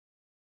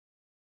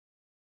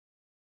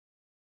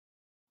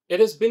It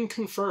has been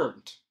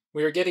confirmed.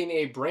 We are getting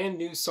a brand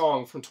new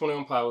song from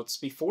 21 Pilots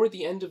before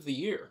the end of the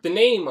year. The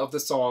name of the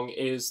song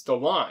is The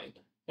Line,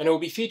 and it will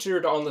be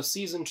featured on the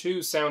Season 2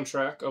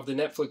 soundtrack of the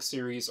Netflix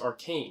series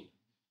Arcane.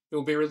 It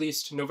will be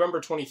released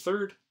November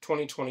 23rd,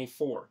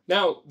 2024.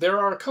 Now, there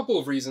are a couple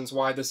of reasons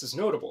why this is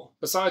notable,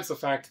 besides the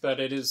fact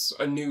that it is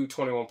a new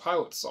 21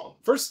 Pilots song.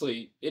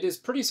 Firstly, it is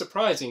pretty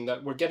surprising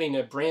that we're getting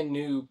a brand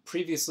new,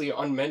 previously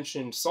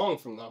unmentioned song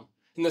from them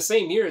in the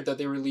same year that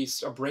they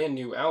released a brand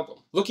new album.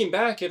 Looking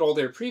back at all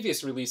their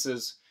previous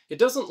releases, it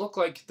doesn't look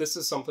like this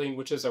is something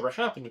which has ever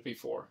happened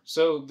before,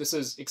 so this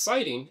is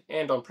exciting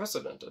and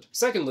unprecedented.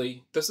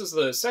 Secondly, this is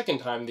the second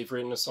time they've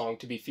written a song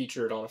to be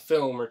featured on a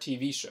film or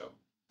TV show.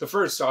 The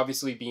first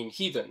obviously being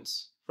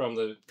Heathens, from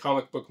the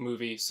comic book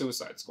movie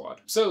Suicide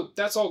Squad. So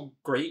that's all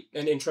great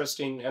and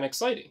interesting and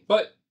exciting.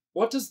 But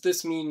what does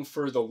this mean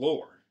for the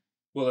lore?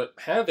 Will it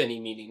have any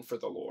meaning for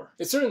the lore?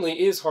 It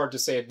certainly is hard to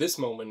say at this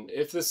moment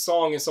if this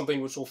song is something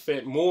which will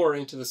fit more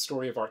into the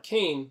story of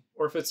Arcane,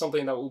 or if it's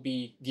something that will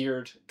be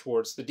geared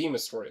towards the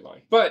Demas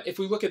storyline. But if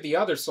we look at the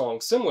other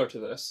song similar to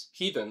this,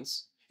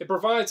 Heathens, it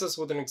provides us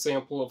with an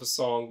example of a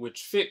song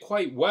which fit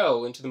quite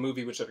well into the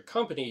movie which it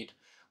accompanied,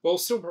 while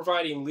still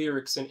providing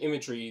lyrics and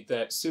imagery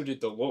that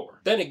suited the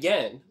lore. Then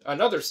again,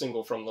 another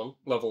single from them,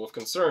 Level of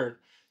Concern,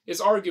 is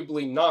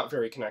arguably not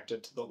very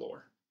connected to the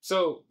lore.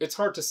 So it's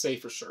hard to say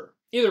for sure.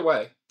 Either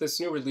way, this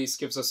new release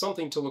gives us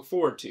something to look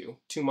forward to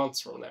 2 months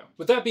from now.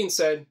 With that being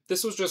said,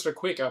 this was just a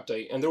quick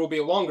update, and there will be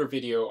a longer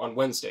video on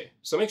Wednesday,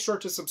 so make sure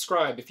to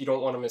subscribe if you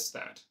don't want to miss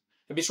that.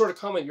 And be sure to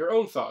comment your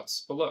own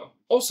thoughts below.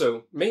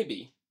 Also,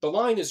 maybe, The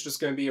Line is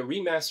just going to be a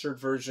remastered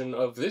version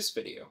of this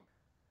video.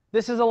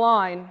 This is a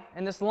line,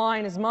 and this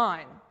line is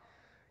mine.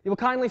 You will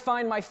kindly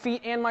find my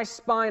feet and my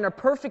spine are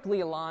perfectly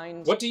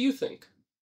aligned. What do you think?